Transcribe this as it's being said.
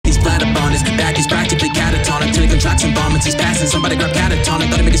once he's passing. Somebody grab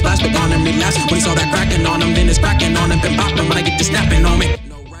catatonic, thought he make a splash, but gone and relapse. When he saw that cracking on him, then it's cracking on him, then popping when I get to snapping on me.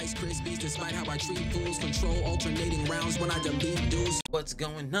 No Rice Krispies, despite how I treat fools. Control alternating rounds when I delete dudes. What's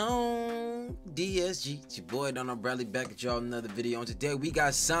going on? DSG, it's your boy DarrnellBradley back at y'all another video. And today we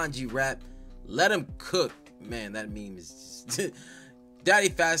got Sanji rap, Let Him Cook. Man, that meme is just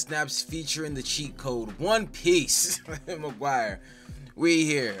Daddyphatsnaps featuring the cheat code One Piece. McGwire. We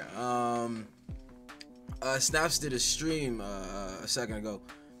here. Snaps did a stream a second ago.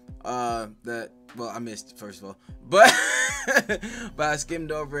 That, well, I missed first of all, but but I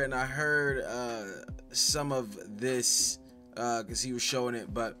skimmed over it and I heard some of this because he was showing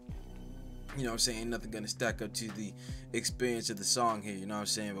it, but you know what I'm saying, nothing gonna stack up to the experience of the song here, you know what I'm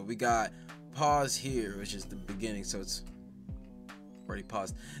saying. But we got pause here, which is the beginning, so it's already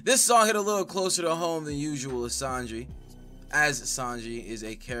paused. This song hit a little closer to home than usual as Sanji is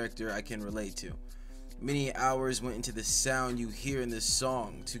a character I can relate to. Many hours went into the sound you hear in this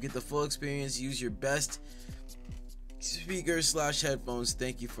song. To get the full experience, use your best speakers / headphones.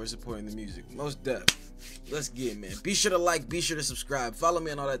 Thank you for supporting the music. Most def. Let's get it, man. Be sure to like, be sure to subscribe. Follow me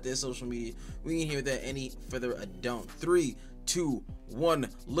on all that there social media. We can hear that any further ado. 3, 2, 1.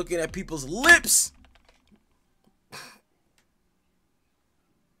 Looking at people's lips.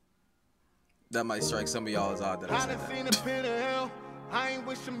 That might strike some of y'all as odd that I said that. I ain't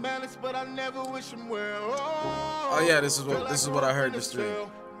wishing balance, but I never wish him well. Oh yeah, this is what I heard in the stream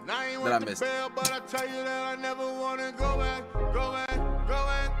that I missed. But I tell you that I never wanna go back.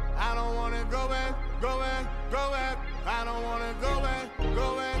 I don't wanna go back. I don't wanna go back. I don't wanna go back.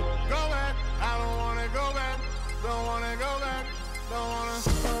 Don't wanna go back. Don't wanna.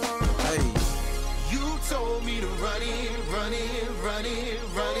 Hey. You told me to run it.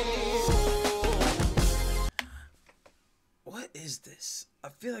 What is this? I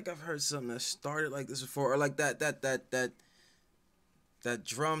feel like I've heard something that started like this before, or like that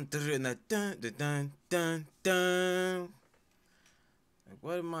drum and that dun dun dun dun dun. Like,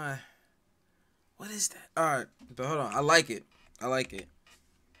 what is that? All right, but hold on. I like it.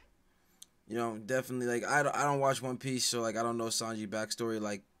 You know, definitely, like, I don't watch One Piece, so like I don't know Sanji backstory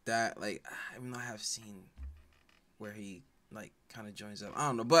like that. Like, I have seen where he like kind of joins up. I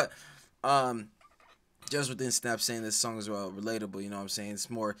don't know, but just within Snap saying this song is well relatable, you know what I'm saying? It's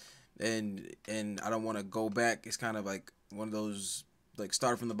more, and I don't want to go back. It's kind of like one of those like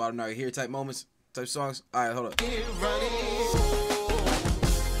start from the bottom now you're here type moments, type songs. All right, hold up.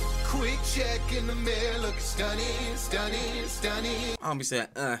 Quick check in the mirror, look stunning. I'm gonna be saying,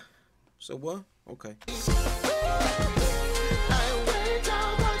 so what? Okay.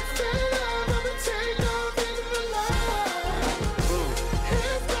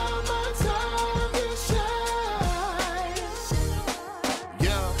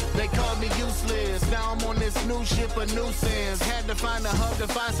 New ship, a nuisance. Had to find a hub to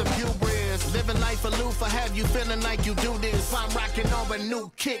find some hubris. Living life aloof, I have you feeling like you do this. I'm rocking over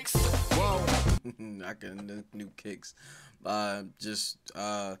new kicks. Whoa. Rocking new kicks. Just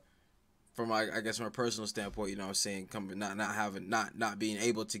from I guess from a personal standpoint, you know what I'm saying, not being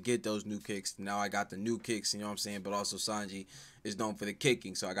able to get those new kicks. Now I got the new kicks, you know what I'm saying, but also Sanji is known for the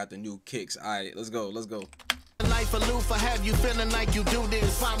kicking, so I got the new kicks. All right, let's go. Life aloof, I have you feeling like you do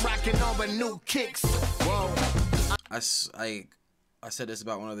this. I'm rocking over new kicks. Whoa. I said this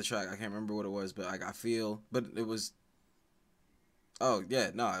about one other track. I can't remember what it was, but I feel, but it was. Oh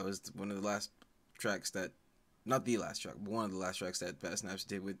yeah, no, it was one of the last tracks that, not the last track, but one of the last tracks that Snaps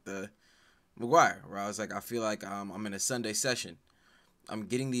did with McGwire, where I was like, I feel like I'm in a Sunday session. I'm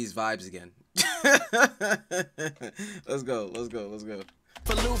getting these vibes again. Let's go.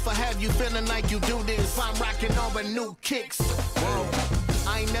 Aloof, I have you feeling like you do this. I'm rocking over new kicks. Whoa.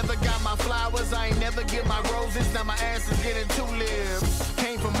 I ain't never got my flowers, I ain't never get my roses. Now my ass is getting tulips.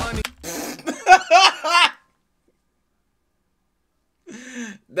 Came from money.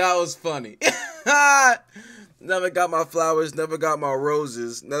 That was funny. Never got my flowers, never got my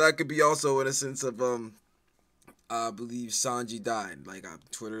roses. Now that could be also in a sense of I believe Sanji died. Like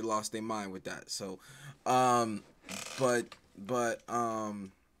Twitter lost their mind with that. So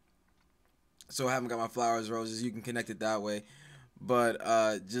so I haven't got my flowers, roses. You can connect it that way. But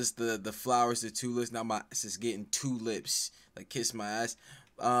just the flowers, the tulips. Now my ass is getting tulips. Like kiss my ass.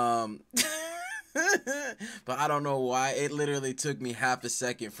 But I don't know why. It literally took me half a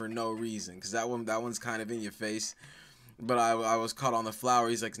second for no reason. Cause that one's kind of in your face. But I was caught on the flower.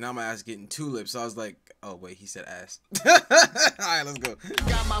 He's like, now my ass getting tulips. So I was like, oh wait, he said ass. Alright, let's go.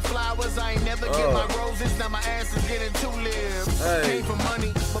 Got my flowers, I ain't never get my roses. Now my ass is getting tulips. Came for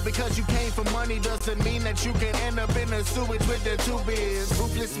money, but because you came for money doesn't mean that you can end up in the sewage with the two beers.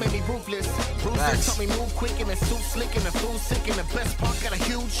 Ruthless made me ruthless. Ruthless taught me move quick and the suit slick and the food sick and the best part got a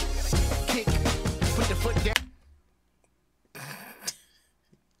huge kick. Put the foot down.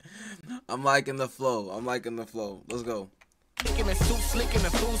 I'm liking the flow. I'm liking the flow. Let's go. And the suit slick and the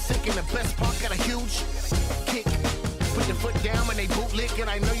food sick and the best part got a huge kick. Put the foot down when they bootlick. And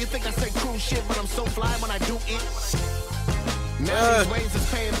I know you think I say cool shit, but I'm so fly when I do it. Now these waves is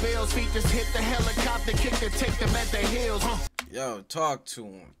paying bills. Feet just hit the helicopter kick to take them at their heels. Yo, talk to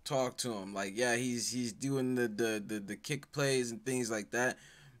him. Talk to him. Like, yeah, he's doing the kick plays and things like that.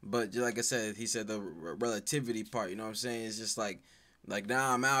 But like I said, he said the relativity part, you know what I'm saying? It's just like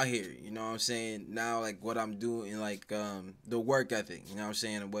now I'm out here, you know what I'm saying? Now like what I'm doing, like the work ethic, you know what I'm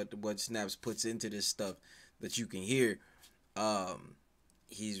saying? And what Snaps puts into this stuff that you can hear,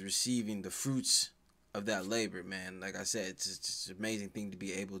 he's receiving the fruits of that labor, man. Like I said, it's an amazing thing to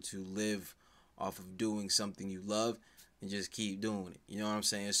be able to live off of doing something you love and just keep doing it. You know what I'm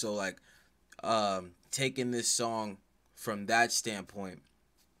saying? So like taking this song from that standpoint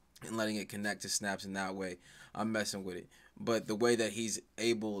and letting it connect to Snaps in that way, I'm messing with it. But the way that he's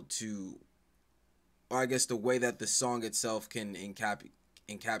able to, or I guess the way that the song itself can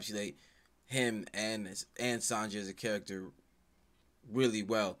encapsulate him and Sanji as a character really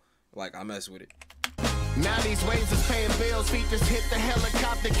well, like I mess with it. Now these waves is paying bills. Feet just hit the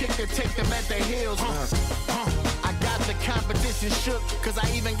helicopter kick to take them at their heels. I got the competition shook, cause I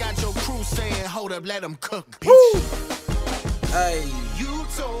even got your crew saying, hold up, let them cook. Hey. You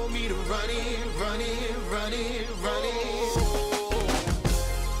told me to run in, run in, run in, run in.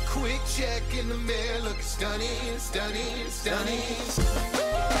 Quick check in the mirror, looking stunning, stunning, stunning.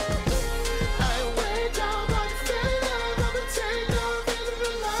 I went down by the feeling of a take off in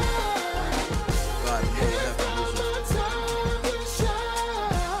the light. God,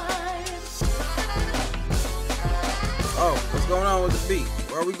 oh, what's going on with the beat?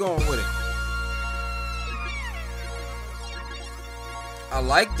 Where are we going with it? I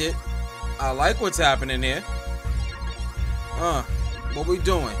liked it. I like what's happening here. What we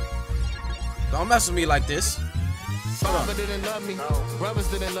doing? Don't mess with me like this. Father didn't love me. Brothers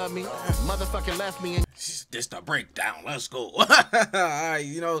didn't love me. Motherfucking left me. And this the breakdown. Let's go. Alright,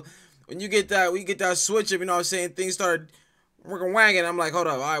 you know, when you get that switch up, you know what I'm saying, things started wanging. I'm like, hold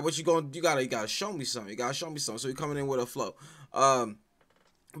up, alright, what you gotta show me something. You gotta show me something. So you're coming in with a flow. But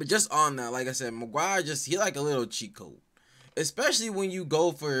just on that, like I said, McGwire he like a little cheat code. Especially when you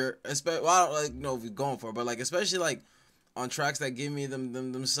go for, well, I don't like know if you're going for, but like especially like on tracks that give me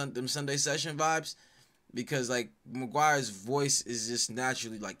them Sunday session vibes, because like McGwire's voice is just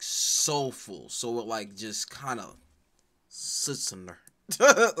naturally like soulful, so it like just kind of sits in there.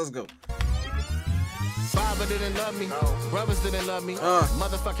 Let's go. Father didn't love me, brothers didn't love me,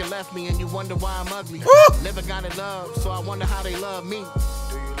 motherfucking left me, and you wonder why I'm ugly. Never got it love, so I wonder how they love me.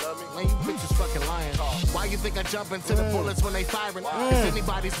 Do you love me? Man, you bitches fucking lying. Why you think I jump into the bullets when they firing? If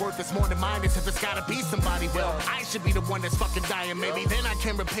anybody's worth it's more than mine, it's if it's gotta be somebody. Well, I should be the one that's fucking dying. Maybe then I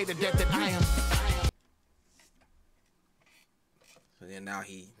can repay the debt that I am. So then now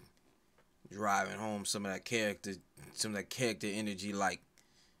he driving home some of that character energy, like.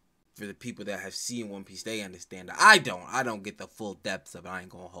 For the people that have seen One Piece, they understand that. I don't get the full depths of it. I ain't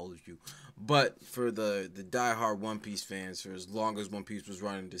gonna hold you. But for the diehard One Piece fans, for as long as One Piece was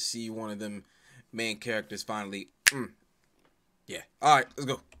running, to see one of them main characters finally, yeah. All right, let's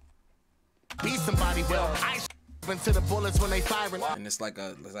go. Be somebody. Well, I into the bullets when they firing. And it's like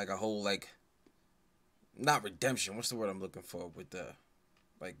a whole like, not redemption. What's the word I'm looking for? With the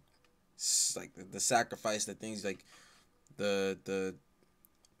the sacrifice, the things like the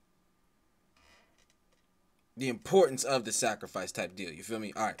importance of the sacrifice type deal. You feel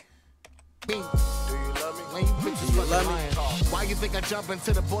me? All right. Do you love me? Man, you bitches fucking lying. Why you think I jump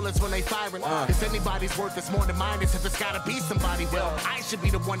into the bullets when they firing? If anybody's worth it's more than mine, it's if it's gotta be somebody. Well, I should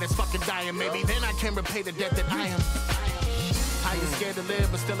be the one that's fucking dying. Maybe then I can repay the debt that I am. How you scared to live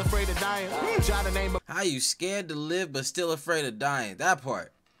but still afraid of dying? Jot a name. How you scared to live but still afraid of dying? That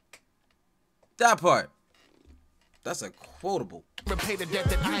part. That part. That's a quotable. Repay the debt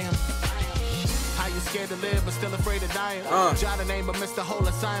that I am. How you scared to live but still afraid of dying? Jot a name but missed the whole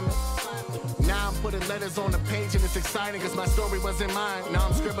assignment. Now I'm putting letters on the page and it's exciting cause my story wasn't mine. Now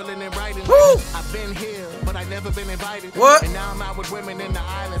I'm scribbling and writing. Woo! I've been here but I never been invited. What? And now I'm out with women in the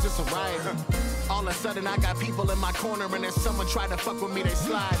islands. It's a riot. All of a sudden I got people in my corner, and if someone tried to fuck with me, they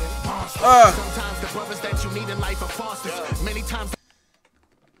sliding. Sometimes the brothers that you need in life are fosters. Many times.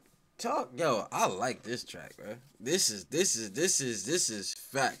 Yo, I like this track, bro. This is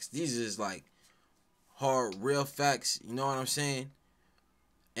facts. These is like hard, real facts. You know what I'm saying?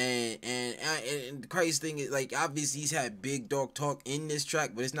 And the crazy thing is, like, obviously he's had big dog talk in this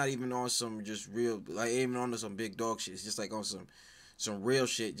track, but it's not even on some just real, like, even on some big dog shit. It's just like on some real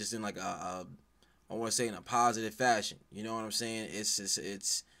shit, just in like I want to say in a positive fashion. You know what I'm saying?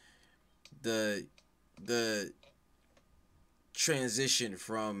 It's the transition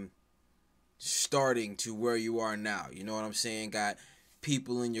from starting to where you are now. You know what I'm saying? Got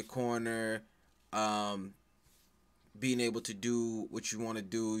people in your corner, being able to do what you want to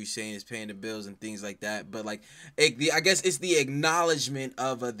do. You saying it's paying the bills and things like that. But like, I guess it's the acknowledgement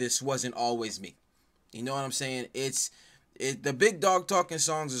of this wasn't always me. You know what I'm saying? The big dog talking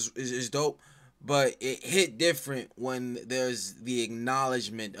songs is dope, but it hit different when there's the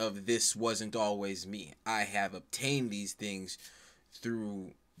acknowledgement of this wasn't always me. I have obtained these things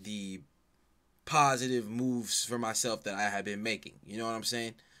through the positive moves for myself that I have been making. You know what I'm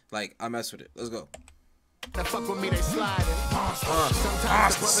saying? Like, I mess with it. Let's go. That fuck with me, they sliding.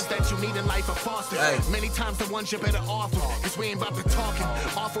 Sometimes the brothers that you need in life are fosters. Many times the ones you better offer, cause we ain't about to talking.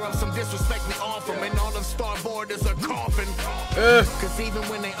 Offer up some disrespect, we offer, and all them starboarders are coughing. Cause even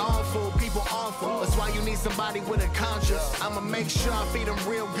when they awful, people awful. That's why you need somebody with a conscience. I'ma make sure I feed them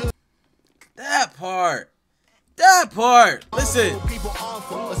real good. That part. Listen. People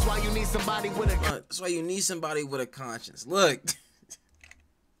awful. That's why you need somebody with a That's why you need somebody with a conscience. Look.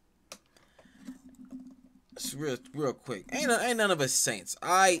 It's real quick. Ain't none of us saints.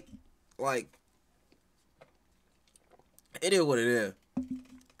 It is what it is.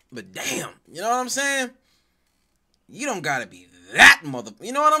 But damn, you know what I'm saying? You don't gotta be that mother.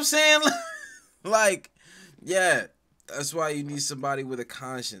 You know what I'm saying? Like, yeah, that's why you need somebody with a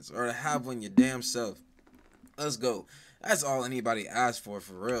conscience, or to have one your damn self. Let's go. That's all anybody asks for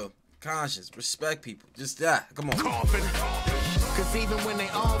real. Conscience, respect people. Just that. Come on. Cause even when they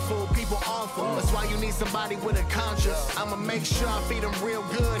awful, people awful. That's why you need somebody with a conscience. I'ma make sure I feed them real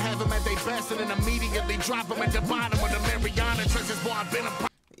good, have them at their best, and then immediately drop them at the bottom of the Mariana Trenches. Boy, I've been a...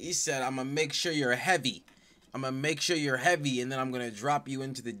 He said, I'ma make sure you're heavy. I'm gonna make sure you're heavy, and then I'm gonna drop you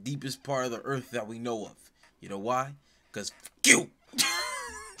into the deepest part of the earth that we know of. You know why? Cause you.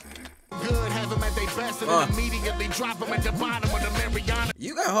 Good, have them at their best, and then immediately drop them at the bottom of the Mariana.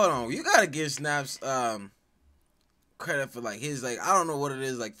 Hold on. You gotta give Snaps credit for like his, like, I don't know what it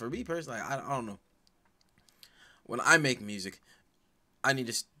is. Like, for me personally, I don't know. When I make music, I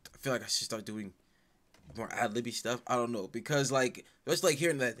feel like I should start doing more ad-libby stuff. I don't know, because like just like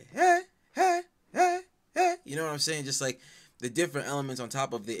hearing that hey, you know what I'm saying? Just like the different elements on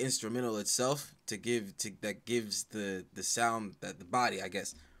top of the instrumental itself that gives the sound, that the body, I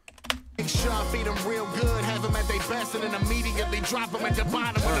guess. Make sure I feed them real good, have them at their best, and then immediately drop them at the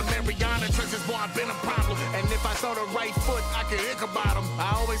bottom of the Mariana Trenches. Boy, I've been a problem. And if I throw the right foot, I can hick about them.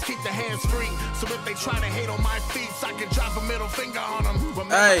 I always keep the hands free, so if they try to hate on my feet, I can drop a middle finger on them.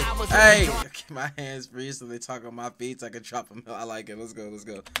 Remember, hey, keep my hands free, so they talk on my feet, so I can drop them. I like it. Let's go.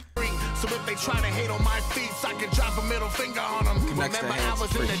 So if they try to hate on my feet, I can drop a middle finger on them. Remember, I was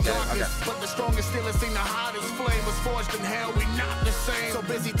in the darkest, but the strongest still has seen the hottest flame was forged in hell. We not the same. So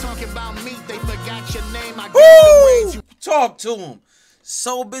busy talking about me, they forgot your name. I got the range. Talk to them.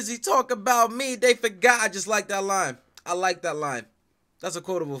 So busy talking about me, they forgot. I just like that line. I like that line. That's a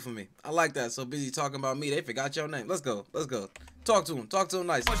quotable for me. I like that. So busy talking about me, they forgot your name. Let's go. Talk to him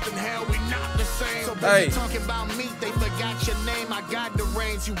nice. Hell, we not the same. So busy talking about me, they forgot your name. I got the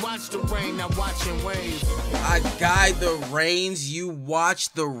reins, you watch the rain, now watching waves. I guide the reins, you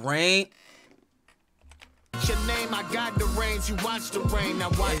watch the rain. Your name, I got the reins, you watch the rain,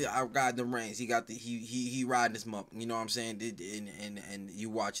 now watch. I got the reins. He got he riding his mop. You know what I'm saying? And you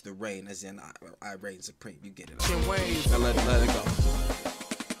watch the rain, as in I reign supreme. You get it. Now let it go.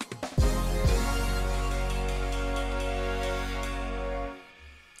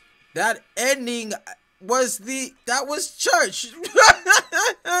 That ending was church.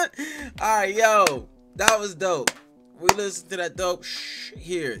 Alright, yo. That was dope. We listened to that dope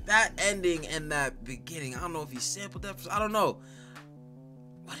here. That ending and that beginning. I don't know if he sampled that. I don't know.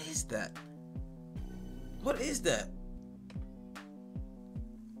 What is that?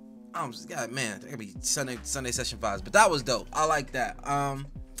 God, man, that could be Sunday session vibes. But that was dope. I like that.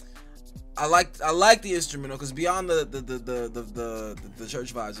 I like the instrumental, because beyond the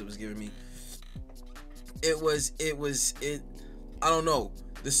church vibes it was giving me, it I don't know,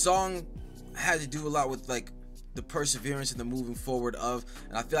 the song had to do a lot with like the perseverance and the moving forward of,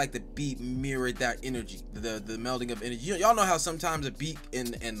 and I feel like the beat mirrored that energy, the melding of energy. Y'all know how sometimes a beat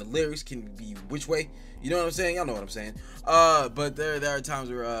and the lyrics can be which way, you know what I'm saying? Y'all know what I'm saying. But there are times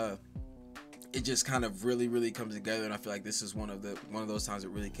where it just kind of really comes together, and I feel like this is one of those times it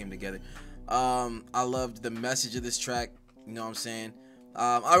really came together. I loved the message of this track, you know what I'm saying.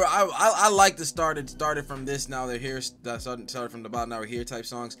 I like the started from this, now they're here, started from the bottom, now we're here type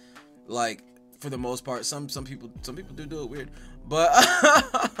songs. Like, for the most part, some people do it weird, but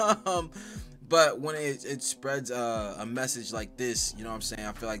but when it spreads a message like this, you know what I'm saying,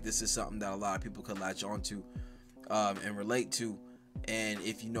 I feel like this is something that a lot of people could latch onto and relate to. And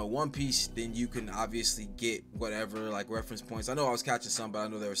if you know One Piece, then you can obviously get whatever like reference points. I know I was catching some, but I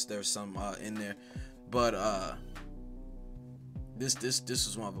know there's some in there. But this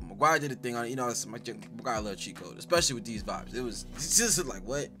was one of them. McGwire did a thing on it. You know, McGwire loved cheat code, especially with these vibes. It's just like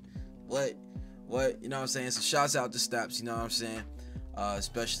what, you know what I'm saying? So shouts out to Snaps, you know what I'm saying?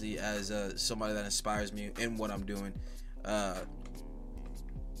 Especially as somebody that inspires me in what I'm doing.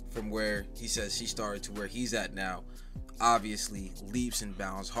 From where he says he started to where he's at now, obviously leaps and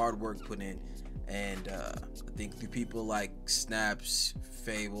bounds, hard work put in, and I think through people like Snaps,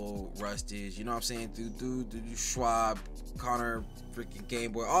 Fable, Rustage, you know what I'm saying, through Schwab, Connor, freaking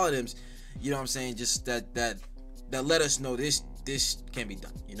Game Boy, all of them, you know what I'm saying, just that let us know this can be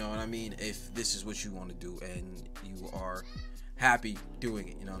done, you know what I mean, if this is what you want to do and you are happy doing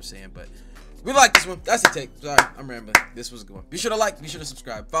it, you know what I'm saying. But we like this one. That's the take. Sorry, I'm rambling. This was a good one. Be sure to like, be sure to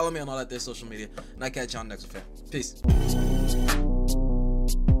subscribe, follow me on all that there social media, and I catch y'all next one, fam. Peace.